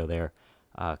chunk of audio there,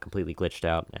 completely glitched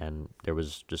out, and there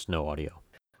was just no audio.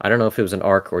 I don't know if it was an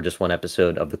arc or just one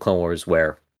episode of the Clone Wars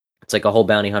where it's like a whole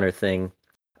bounty hunter thing.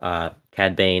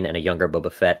 Cad Bane and a younger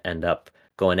Boba Fett end up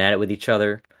going at it with each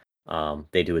other.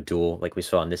 They do a duel like we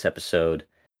saw in this episode.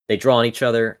 They draw on each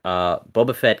other.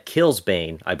 Boba Fett kills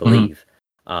Bane, I Mhm. believe.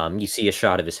 You see a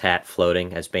shot of his hat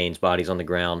floating as Bane's body's on the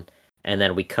ground, and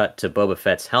then we cut to Boba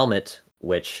Fett's helmet,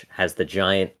 which has the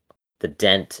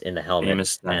dent in the helmet,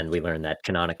 Famous and event. we learned that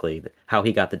canonically, how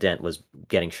he got the dent was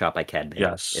getting shot by Cad Bane.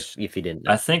 Yes. If you didn't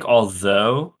I know, think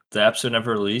although the episode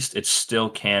never released, it's still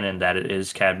canon that it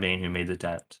is Cad Bane who made the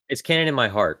dent. it's canon in my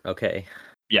heart. Okay.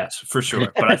 Yes, for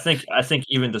sure. But I think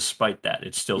even despite that,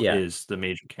 it still Yeah. is the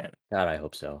major canon. God, I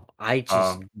hope so. I just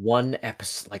Um, one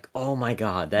episode, like, oh my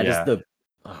god, that is yeah, the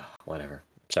whatever.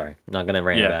 Sorry, I'm not gonna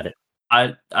rant yeah. about it.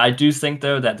 I do think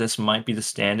though that this might be the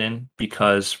stand-in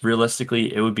because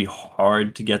realistically, it would be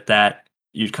hard to get that.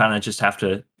 You'd kind of just have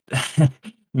to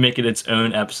make it its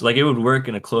own episode. Like it would work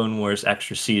in a Clone Wars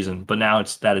extra season, but now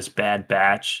it's Bad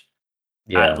Batch.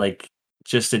 I Yeah, like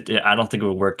just I don't think it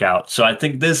would work out. So I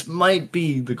think this might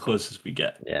be the closest we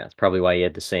get. yeah, it's probably why he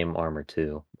had the same armor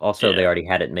too. Also, they Yeah. already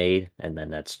had it made, and then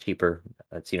that's cheaper.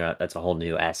 That's that's a whole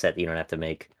new asset that you don't have to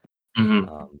make.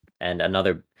 Mhm. And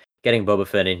another getting Boba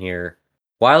Fett in here,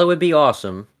 while it would be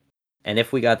awesome, and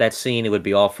if we got that scene, it would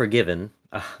be all forgiven.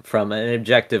 From an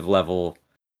objective level,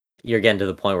 you're getting to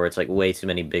the point where it's like way too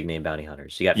many big name bounty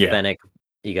hunters. You got Yeah. Fennec,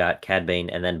 you got Cad Bane,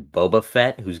 and then Boba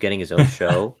Fett, who's getting his own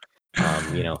show.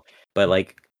 Um, you know, but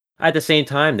like at the same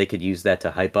time, they could use that to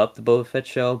hype up the Boba Fett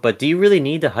show. But do you really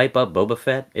need to hype up Boba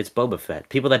Fett? It's Boba Fett.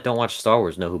 People that don't watch Star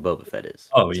Wars know who Boba Fett is.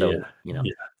 Oh, So, yeah. Yeah.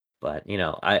 but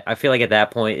I feel like at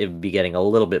that point it would be getting a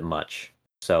little bit much.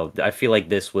 So I feel like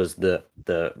this was the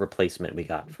replacement we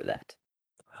got for that.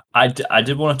 I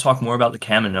did wanna talk more about the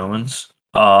Kaminoans.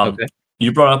 Okay.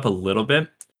 You brought up a little bit,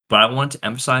 but I want to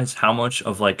emphasize how much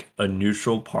of, like, a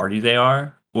neutral party they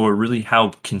are, or really how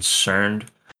concerned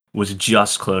with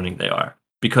just cloning they are.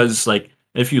 Because, like,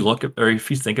 if you look at or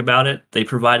if you think about it, they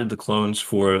provided the clones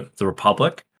for the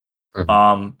Republic,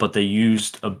 Mhm. but they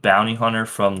used a bounty hunter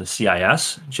from the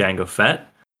CIS, Jango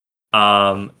Fett,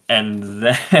 and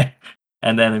then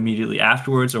and then immediately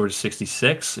afterwards, Order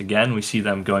 66, again, we see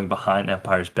them going behind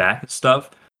Empire's back and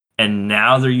stuff. And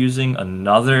now they're using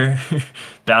another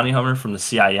bounty hunter from the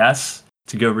CIS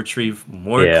to go retrieve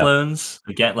more Yeah. clones.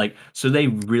 Again, like, so they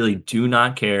really do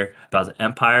not care about the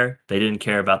Empire. They didn't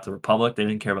care about the Republic. They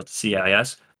didn't care about the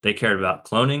CIS. They cared about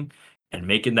cloning and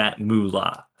making that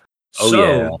moolah. Oh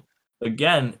yeah. So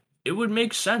again, it would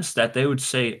make sense that they would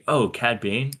say, "Oh, Cad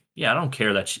Bane, yeah, I don't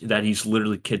care that he's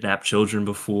literally kidnapped children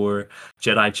before,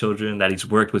 Jedi children, that he's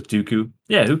worked with Dooku.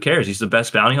 Yeah, who cares? He's the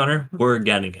best bounty hunter. We're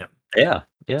getting him." Yeah.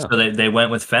 Yeah. So they went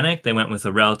with Fennec. They went with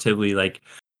a relatively like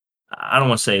I don't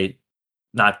want to say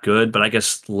not good, but I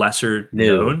guess lesser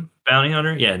New. known bounty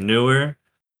hunter. Yeah, newer.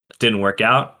 Didn't work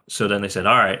out. So then they said,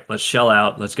 "All right, let's shell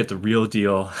out. Let's get the real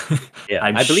deal." Yeah,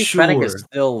 I'm I believe Fennec is sure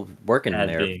still working Cad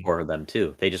there Bane. for them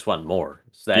too. They just want more.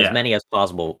 So as Yeah, many as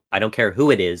possible. I don't care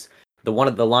who it is. The one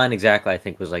of the line exactly I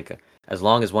think was like as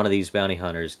long as one of these bounty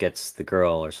hunters gets the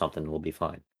girl or something, we'll be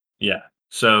fine. yeah.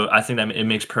 So I think that it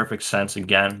makes perfect sense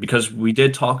again because we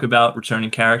did talk about returning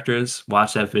characters.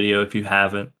 Watch that video if you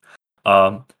haven't.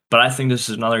 But I think this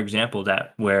is another example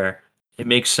that where it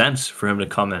makes sense for him to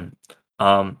come in.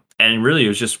 And really, it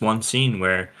was just one scene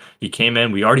where he came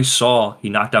in. We already saw he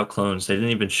knocked out clones. They didn't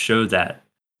even show that,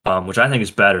 which I think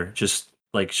is better. Just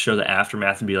like show the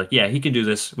aftermath and be like, yeah, he can do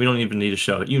this. We don't even need to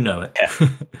show it. You know it.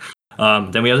 Yeah.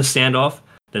 Then we have the standoff.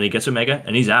 Then he gets Omega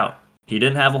and he's out. He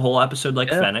didn't have a whole episode like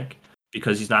Yeah. Fennec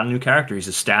because he's not a new character. He's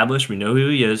established. We know who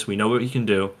he is. We know what he can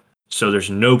do. So there's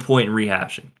no point in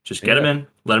rehashing. Just get him Yeah. in,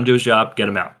 let him do his job, get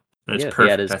him out. And it's Yeah.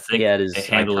 perfect. I He think had they his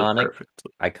handle it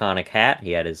perfectly. iconic hat.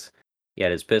 He had his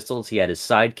pistols, he had his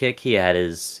sidekick, he had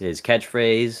his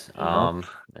catchphrase, Yep.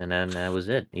 and then that was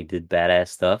it. He did badass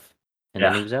stuff and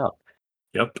then Yeah. he was out.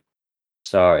 Yep.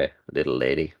 Sorry, little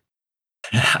lady.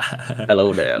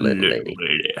 Hello there, little Little lady.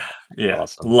 lady. Yeah.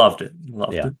 Awesome. Loved it.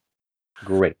 Loved Yeah, it.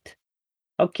 great.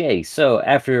 Okay, so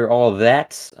after all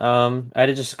that, I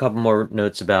did just a couple more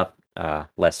notes about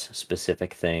less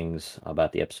specific things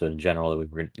about the episode in general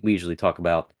that we usually talk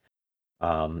about.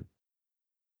 Um,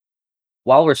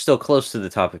 while we're still close to the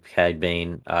topic of Cad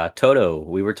Bane, Toto,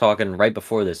 we were talking right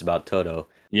before this about Toto,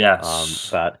 Yes.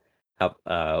 about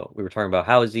how we were talking about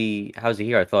how is he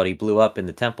here? I thought he blew up in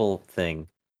the temple thing.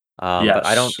 But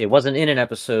I don't Yes. it wasn't in an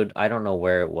episode, I don't know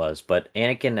where it was, but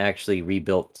Anakin actually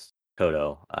rebuilt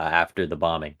Kodo, after the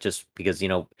bombing just because,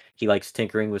 he likes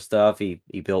tinkering with stuff. He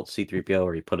built C-3PO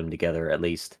or he put him together at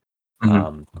least. Mhm.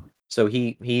 Um, so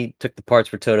he took the parts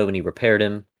for Toto and he repaired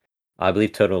him. I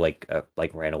believe Toto, like,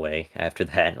 ran away after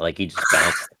that, like, he just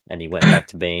bounced and he went back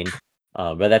to Bane.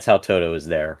 But that's how Toto is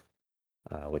there,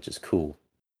 which is cool.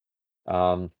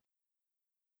 Um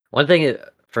one thing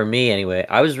for me anyway,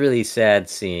 I was really sad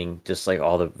seeing just like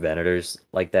all the Venators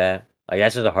like that. Like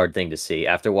that's just a hard thing to see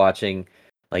after watching,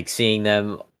 like seeing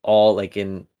them all like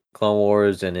in Clone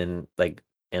Wars and in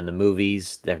the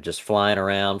movies. They're just flying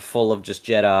around, full of just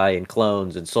Jedi and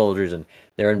clones and soldiers, and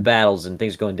they're in battles and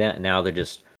things going down. And now they're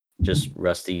just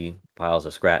rusty piles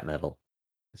of scrap metal.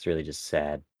 It's really just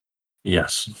sad.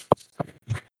 Yes.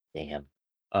 Damn.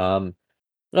 Um,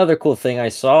 Another cool thing I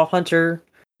saw, Hunter,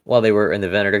 while they were in the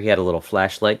Venator, he had a little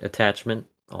flashlight attachment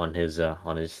on his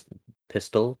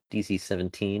pistol,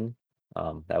 DC-17.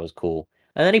 That was cool.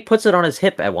 And then he puts it on his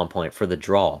hip at one point for the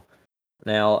draw.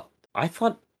 Now, I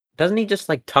thought, doesn't he just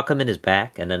like tuck them in his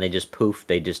back and then they just poof,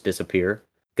 they just disappear?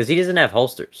 Because he doesn't have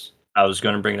holsters. I was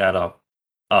gonna bring that up.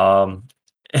 Um,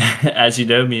 as you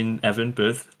know, me and Evan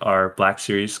both are Black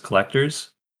Series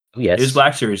collectors. Oh, His yes.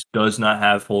 Black Series does not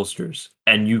have holsters,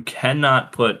 and you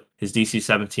cannot put his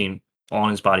DC-17 on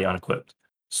his body unequipped.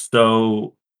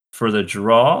 So for the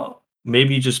draw,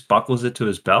 maybe he just buckles it to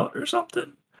his belt or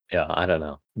something. Yeah, I don't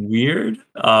know. Weird.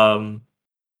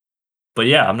 But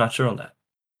yeah, I'm not sure on that.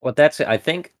 What that's I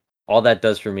think all that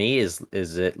does for me is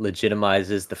it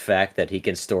legitimizes the fact that he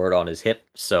can store it on his hip,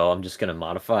 so I'm just gonna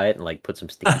modify it and, like, put some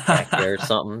sticky tack there or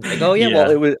something. Like, "Oh, yeah,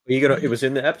 well, Yeah. it was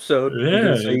in the episode. You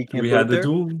gonna say Yeah, you can't we put had it the there?"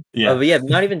 duel. Yeah, But yeah,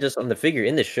 not even just on the figure,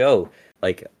 in the show,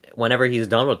 like, whenever he's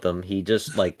done with them, he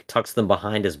just, like, tucks them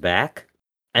behind his back,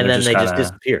 and and they're then just they just kinda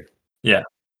disappear. yeah,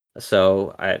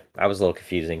 So, I was a little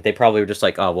confusing. They probably were just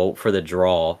like, "Oh, well, for the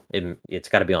draw, it's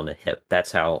gotta be on the hip."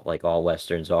 That's how, like, all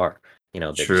Westerns are.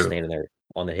 They're just true. standing there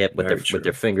on the hip with Very their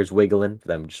true. fingers wiggling,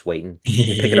 them just waiting.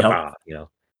 They pick it up, Yep.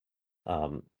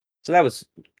 Um, so that was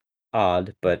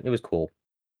odd, but it was cool.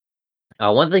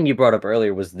 One thing you brought up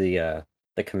earlier was the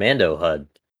commando HUD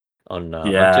on, Hunter when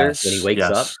he Yes, wakes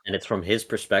up, yes. and it's from his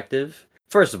perspective.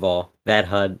 First of all, that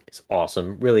HUD is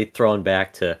awesome, really throwing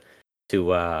back to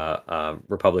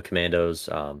Republic Commandos,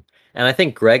 and I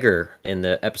think Gregor in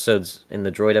the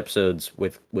droid episodes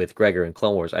with Gregor in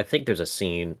Clone Wars, I think there's a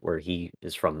scene where he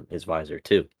is from his visor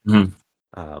too. Mhm.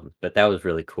 But that was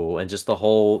really cool, and just the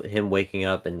whole him waking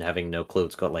up and having no clue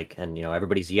what's going like, and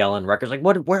everybody's yelling. Wrecker's like,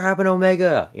 "What? Where happened, to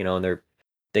Omega?"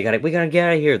 And we gotta get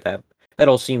out of here. That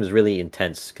all seems really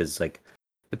intense because like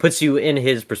it puts you in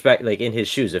his perspective, like in his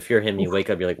shoes. If you're him, and you wake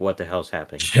up, you're like, "What the hell's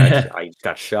happening, guys? Yeah. I just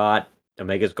got shot.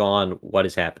 Omega's gone. What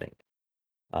is happening?"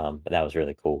 But that was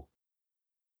really cool.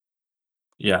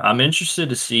 Yeah, I'm interested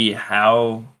to see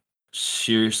how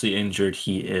seriously injured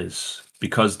he is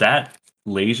because that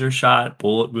laser shot,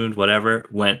 bullet wound, whatever,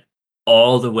 went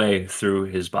all the way through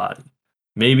his body.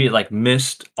 Maybe it like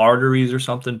missed arteries or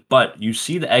something, but you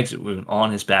see the exit wound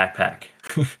on his backpack.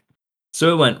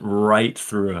 So it went right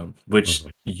through him, which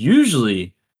Mhm.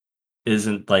 usually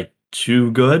isn't like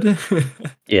too good.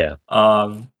 Yeah,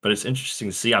 But it's interesting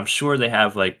to see. I'm sure they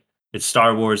have like it's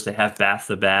Star Wars, they have Bath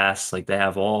the Bass, like they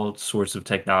have all sorts of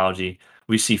technology.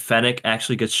 We see Fennec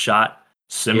actually gets shot yeah,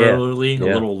 similarly, a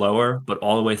yeah, little lower, but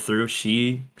all the way through,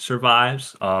 she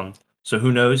survives. So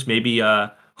who knows? Maybe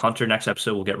Hunter next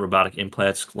episode will get robotic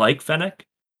implants like Fennec.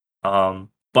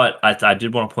 But I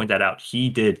did want to point that out. He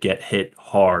did get hit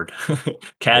hard.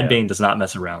 Cad yeah. Bane does not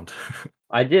mess around.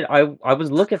 I did. I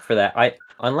was looking for that. I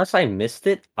unless I missed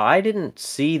it, I didn't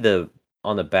see the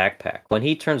on the backpack when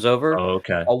he turns over. Oh,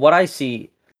 okay. What I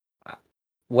see, uh,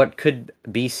 what could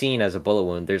be seen as a bullet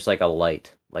wound. There's like a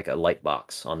light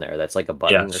box on there. That's like a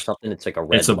button or Yes. something. It's like a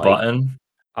It's red a light. button.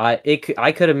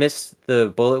 I could have missed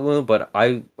the bullet wound, but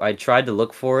I tried to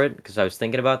look for it because I was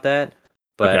thinking about that.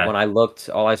 But Okay. when I looked,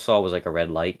 all I saw was like a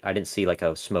red light. I didn't see like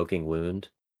a smoking wound.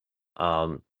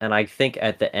 And I think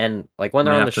at the end, like when I'm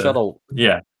they're gonna on the have to shuttle,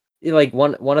 yeah. like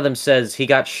one of them says he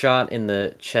got shot in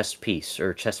the chest piece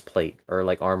or chest plate or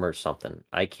like armor or something.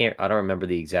 I don't remember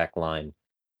the exact line.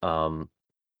 Um,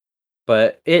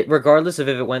 but it regardless of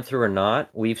if it went through or not,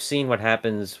 we've seen what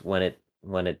happens when it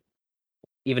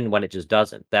even when it just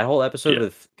doesn't. That whole episode Yeah.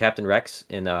 with Captain Rex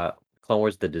in Clone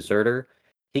Wars The Deserter,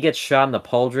 he gets shot in the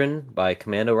pauldron by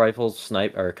commando rifles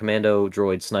snipe or commando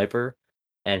droid sniper,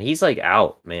 and he's like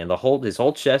out, man. The whole his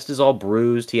whole chest is all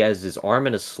bruised. He has his arm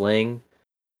in a sling.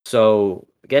 So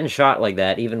getting shot like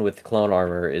that, even with clone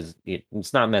armor,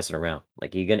 it's not messing around.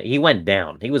 Like he went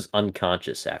down. He was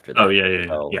unconscious after Oh, that. yeah, yeah, yeah,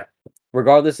 So yeah.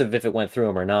 regardless of if it went through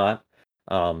him or not,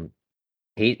 um,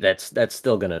 that's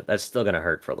still gonna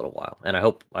hurt for a little while, and I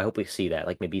hope we see that.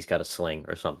 Like maybe he's got a sling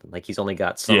or something. Like he's only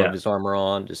got some of Yeah. his armor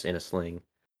on, just in a sling.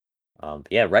 But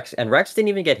yeah, Rex didn't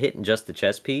even get hit in just the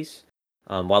chest piece.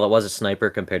 While it was a sniper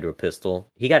compared to a pistol,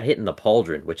 he got hit in the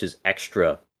pauldron, which is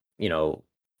extra, you know,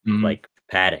 Mhm. like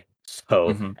padding.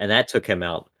 So, Mhm. and that took him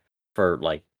out for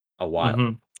like a while.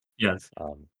 Mhm. Yes.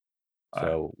 Um,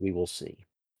 Alright. so we will see.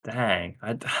 Dang.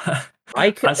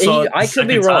 I could I saw it the I could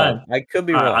be second wrong. time. I could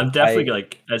be wrong. I'm definitely,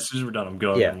 like, as soon as we're done, I'm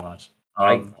going Yeah. and watch.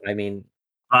 I Um, I mean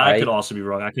I could I also be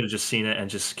wrong. I could have just seen it and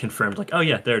just confirmed, like, "Oh,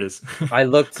 yeah, there it is." I Because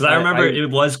looked I remember I it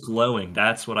was glowing.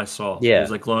 That's what I saw. It was, yeah,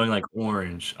 like, glowing, like,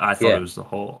 orange. I thought it yeah. was the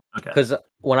hole. Okay. 'Cause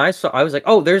when I was like,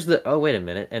 "Oh, there's the oh, wait a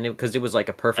minute," and because it was like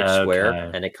a perfect square,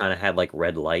 Okay. and it kinda had, like,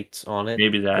 red lights on it,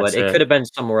 Maybe but that's it could it. have been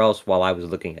somewhere else while I was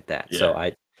looking at that, so Yeah.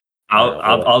 I don't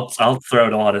know, I'll throw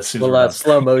it on as soon as we're done.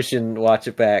 slow motion watch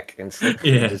it back and and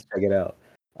Yeah. just check it out.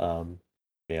 Um,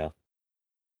 yeah.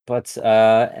 But,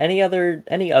 any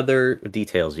other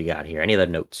details you got here? Any other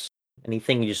notes?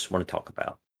 Anything you just wanna talk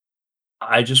about?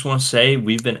 I just want to say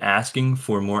we've been asking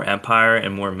for more Empire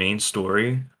and more main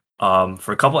story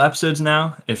for a couple episodes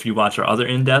now. If you watch our other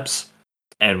in depths,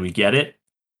 and we get it,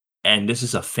 and this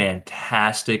is a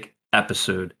fantastic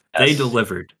episode. They Yes.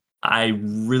 delivered. I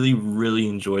really, really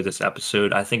enjoyed this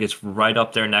episode. I think it's right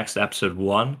up there next to episode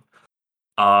one.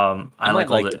 I I might like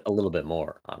all like the a little bit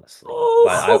more, honestly,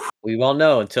 but I oh we won't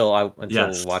know until we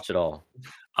yes. watch it all.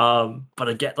 But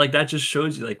again, like that just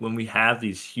shows you like when we have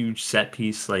these huge set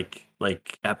piece like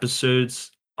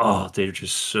episodes, oh, they're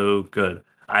just so good.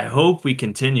 I hope we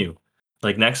continue.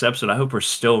 Like next episode, I hope we're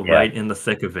still Yeah. right in the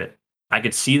thick of it. I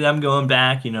could see them going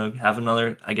back, have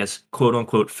another, I guess, quote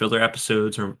unquote filler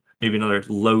episodes or maybe another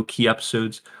low key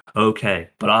episodes. Okay.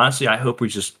 But honestly, I hope we're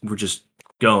just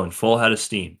going full head of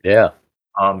steam. Yeah.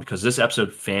 Because this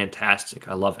episode fantastic.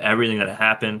 I love everything that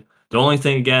happened. The only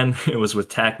thing again, it was with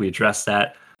tech. We addressed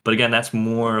that, but again, that's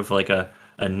more of like a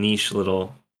niche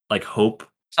little like hope.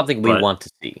 Something we But want to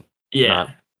see, yeah, not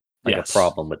like a yes,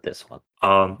 problem with this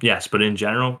one. yes. But in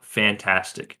general,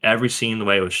 fantastic. Every scene, the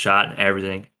way it was shot, and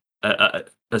everything,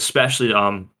 especially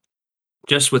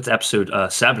just with episode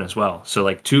 7 as well. So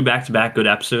like two back to back good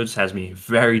episodes has me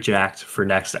very jacked for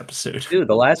next episode. Dude,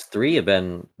 the last 3 have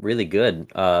been really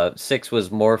good. 6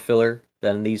 was more filler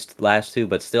than these last 2,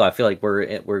 but still, I feel like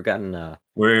we're We're getting a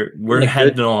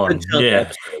heading good on. chunk of Yeah.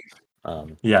 episodes, right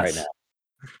now, Yes.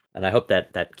 and I hope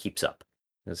that keeps up.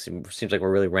 Seems like we're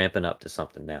really ramping up to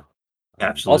something now. Also, if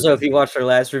Absolutely. you watched our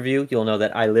last review, you'll know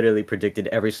that I literally predicted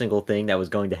every single thing that was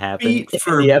going to happen Beat in the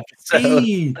for episode.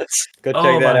 beat. Go check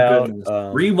Oh that my out. goodness.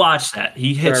 Rewatch that.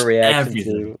 He Put our hits reaction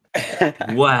everything.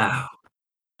 to. Wow.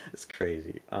 It's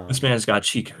crazy. This man's got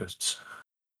cheat codes.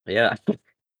 Yeah,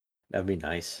 that'd be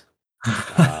nice.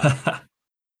 Uh,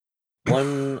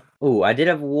 I did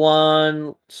have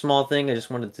one small thing I just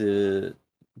wanted to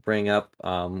bring up.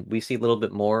 We see a little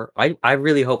bit more. I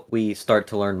really hope we start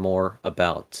to learn more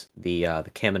about the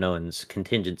Kaminoans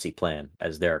contingency plan,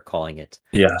 as they're calling it.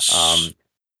 Yes. Um,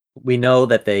 we know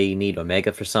that they need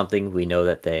Omega for something. We know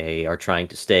that they are trying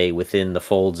to stay within the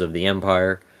folds of the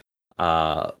Empire.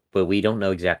 But we don't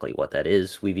know exactly what that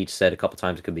is. We've each said a couple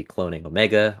times it could be cloning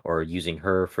Omega or using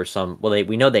her for some. Well,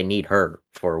 we know they need her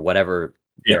for whatever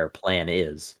Yeah. their plan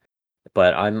is.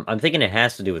 But I'm thinking it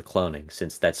has to do with cloning,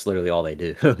 since that's literally all they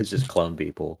do is just clone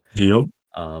people. Yep.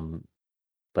 Um,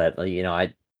 but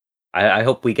I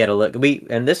hope we get a look. We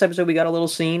in this episode we got a little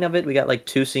scene of it. We got like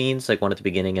 2 scenes, like one at the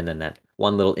beginning and then that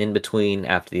one little in between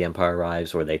after the Empire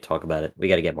arrives where they talk about it. We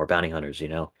got to get more bounty hunters.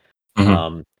 Mhm.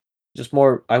 Um, just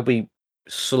more. I hope we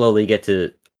slowly get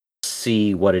to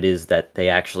see what it is that they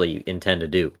actually intend to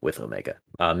do with Omega.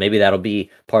 Maybe that'll be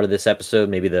part of this episode.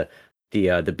 Maybe the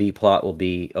B plot will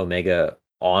be Omega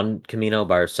on Camino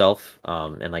by herself,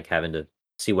 and like having to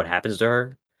see what happens to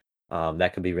her.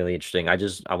 That could be really interesting.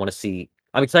 I want to see.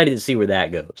 I'm excited to see where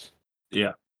that goes.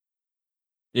 Yeah.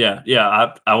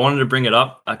 Yeah. I wanted to bring it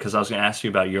up because I was going to ask you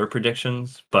about your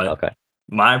predictions, but Okay.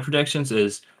 my predictions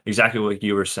is exactly what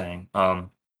you were saying.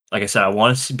 Like I said, I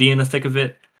want to be in the thick of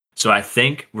it. So I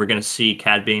think we're going to see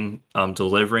Cad Bane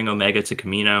delivering Omega to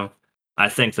Camino. I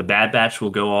think the Bad Batch will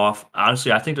go off.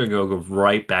 Honestly, I think they're going to go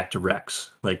right back to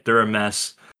Rex. Like they're a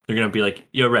mess. They're going to be like,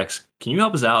 "Yo, Rex, can you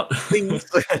help us out?" Please,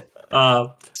 uh,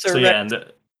 so Sir Rex. yeah,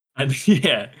 and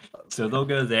yeah, so they'll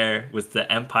go there with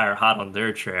the Empire hot on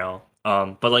their trail.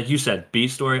 But like you said, B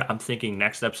story. I'm thinking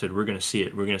next episode we're gonna see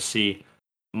it. We're gonna see.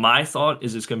 My thought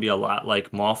is it's gonna be a lot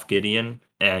like Moff Gideon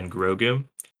and Grogu,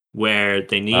 where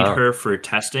they need Oh, her for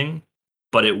testing,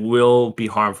 but it will be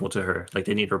harmful to her. Like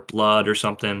they need her blood or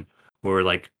something, or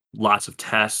like lots of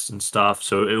tests and stuff,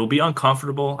 so it will be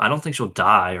uncomfortable. I don't think she'll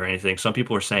die or anything. Some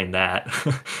people are saying that.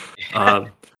 Um,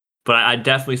 but I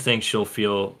definitely think she'll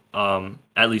feel,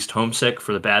 at least homesick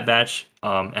for the Bad Batch,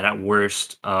 and at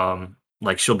worst,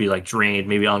 like, she'll be, like, drained,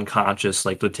 maybe unconscious,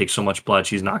 like, they'll take so much blood,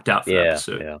 she's knocked out for the Yeah,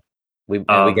 episode. yeah. We could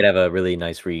Um have a really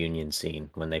nice reunion scene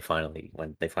when they finally get her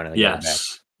back.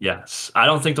 Yes, yes. I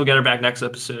don't think they'll get her back next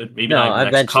episode, maybe not No, even the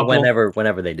next eventually, couple.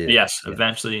 whenever they do. Yes, Yeah.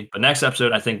 eventually, but next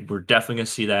episode, I think we're definitely gonna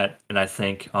see that, and I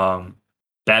think,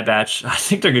 Bad Batch, I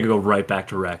think they're gonna go right back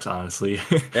to Rex, honestly,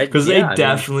 because they Yeah, I mean,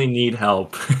 definitely need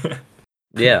help.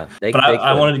 yeah, But they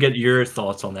I could. wanted to get your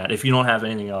thoughts on that, if you don't have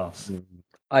anything else. Mhm.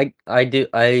 I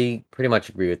pretty much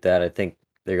agree with that. I think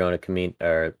they're going to Camino,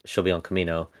 or she'll be on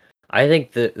Camino. I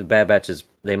think the Bad Batches,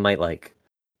 they might like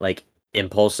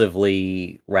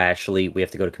impulsively, rashly, we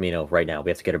have to go to Camino right now.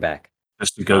 We have to get her back.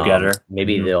 Just to go get her.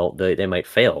 Maybe Mhm. they might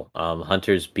fail.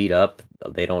 Hunter's beat up.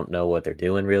 They don't know what they're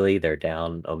doing really. They're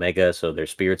down Omega, so their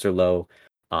spirits are low.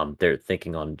 They're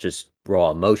thinking on just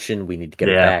raw emotion. We need to get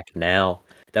her Yeah, back now.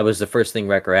 That was the first thing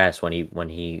Wrecker asked when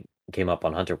he came up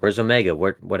on Hunter. Where's Omega?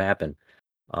 What happened?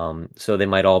 So they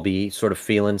might all be sort of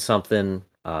feeling something.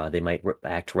 They might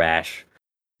act rash.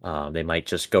 They might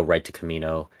just go right to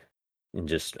Camino and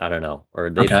just I don't know, or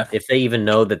they okay. if they even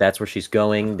know that that's where she's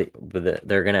going,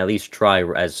 they're gonna at least try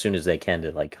as soon as they can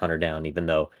to like hunt her down, even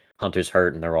though Hunter's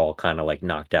hurt and they're all kind of like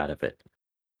knocked out of it.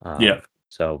 Yeah.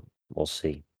 So we'll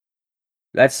see.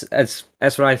 That's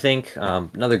what I think.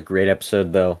 Another great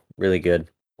episode though, really good.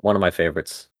 One of my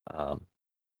favorites.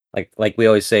 Like we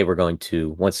always say, we're going to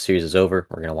once the series is over,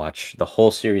 we're gonna watch the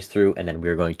whole series through, and then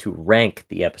we're going to rank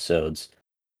the episodes.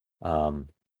 Um,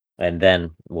 and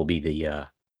then will be the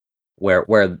where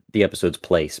the episodes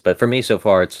place. But for me so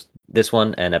far, it's this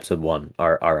one and episode one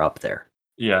are up there.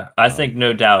 Yeah, I Um, think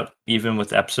no doubt, even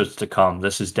with episodes to come,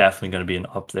 this is definitely gonna be an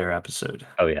up there episode.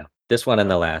 oh yeah, this one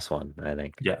and the Uh, last one, I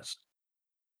think. yes.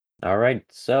 All right,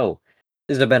 so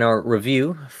this has been our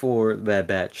review for Bad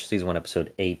Batch season one,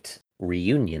 episode 8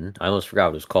 reunion. I almost forgot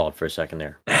what it was called for a second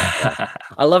there, but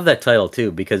I love that title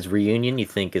too because reunion you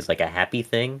think is like a happy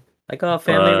thing, like oh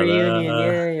family But, reunion,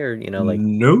 yay, or like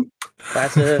nope.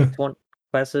 class of 20,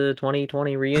 class of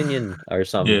 2020 reunion or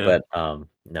something. Yeah, But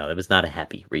no, it was not a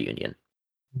happy reunion.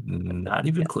 not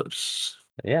even close.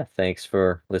 Yeah, thanks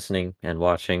for listening and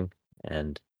watching,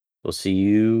 and we'll see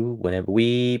you whenever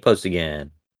we post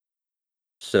again.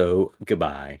 So,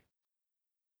 goodbye.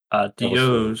 Double salute.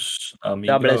 Adios,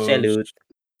 Double amigos. salute.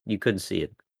 You couldn't see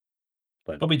it,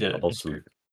 but But we did it. double It's salute.